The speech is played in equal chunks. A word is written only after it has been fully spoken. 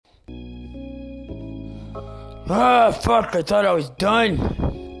Ah, fuck, I thought I was done.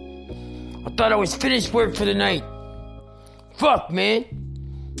 I thought I was finished work for the night. Fuck, man.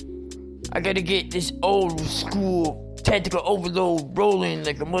 I gotta get this old school tactical overload rolling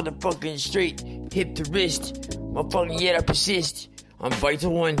like a motherfucking straight hip to wrist. Motherfucking yet I persist. I'm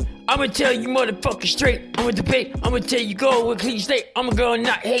Vital One. I'ma tell you motherfucking straight. I'ma debate. I'ma tell you go with clean state. I'ma go and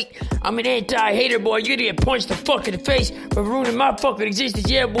not hate. I'm an anti-hater, boy. You're gonna get punched the fuck in the face for ruining my fucking existence.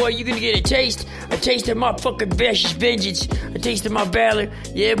 Yeah, boy, you're gonna get a taste of my fucking vicious vengeance, a taste of my valor.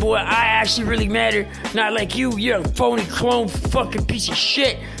 Yeah, boy, I actually really matter. Not like you're a phony clone fucking piece of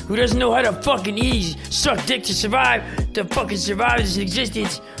shit who doesn't know how to fucking ease, suck dick to survive this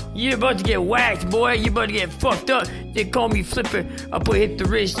existence. You're about to get whacked, boy. You're about to get fucked up. They call me Flipper. I put hip to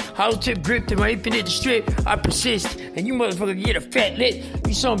wrist. Hollow tip grip to my infinite strip. I persist. And you motherfucker get a fat lit.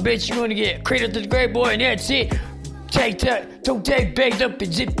 You son of a bitch, you're gonna get cradled to the grave, boy, and that's it. Toe tag bagged up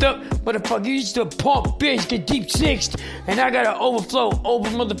and zipped up. Motherfucker, you just a punk bitch, get deep sixed. And I got an over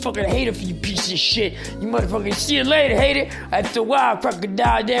motherfucking hater for you piece of shit. You motherfucker, see you later, hater. After a while,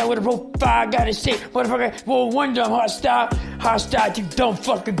 crocodile down with a profile, gotta say, motherfucker, well, one dumb hostile to dumb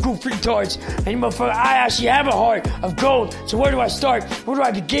fucking goof retards. And you motherfucker, I actually have a heart of gold. So where do I start? Where do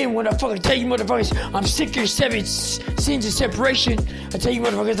I begin when I fucking tell you motherfuckers I'm sick of your 7 sins of separation? I tell you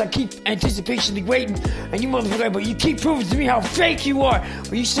motherfuckers, I keep anticipationally waiting. And you motherfucker, but you keep proving to me how fake you are.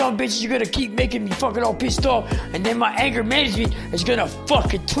 But you son of bitches, you're gonna keep making me fucking all pissed off. And then my anger management is gonna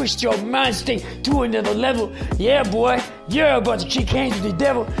fucking twist your mind state to another level. Yeah, boy, you're about to shake hands with the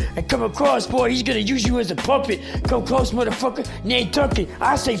devil and come across, boy. He's gonna use you as a puppet. Come close, motherfucker. Nantucket.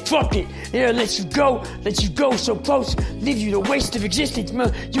 I say fuck it. Yeah, let you go so close. Leave you the waste of existence,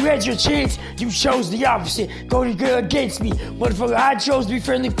 man. You had your chance. You chose the opposite. Go against me. Motherfucker, I chose to be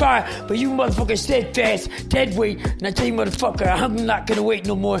friendly fire, but you motherfucker steadfast, dead weight. And I tell you, motherfucker, I'm not gonna wait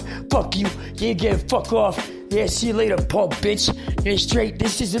no more. Fuck you. You get fuck off. Yeah, see you later, punk bitch. Yeah, straight.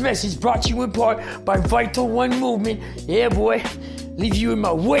 This is a message brought to you in part by Vital One Movement. Yeah, boy. Leave you in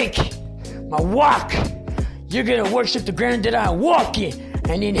my wake. My walk. You're gonna worship the ground that I'm walking.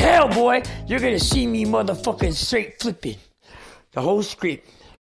 And in hell, boy, you're gonna see me motherfucking straight flipping. The whole script.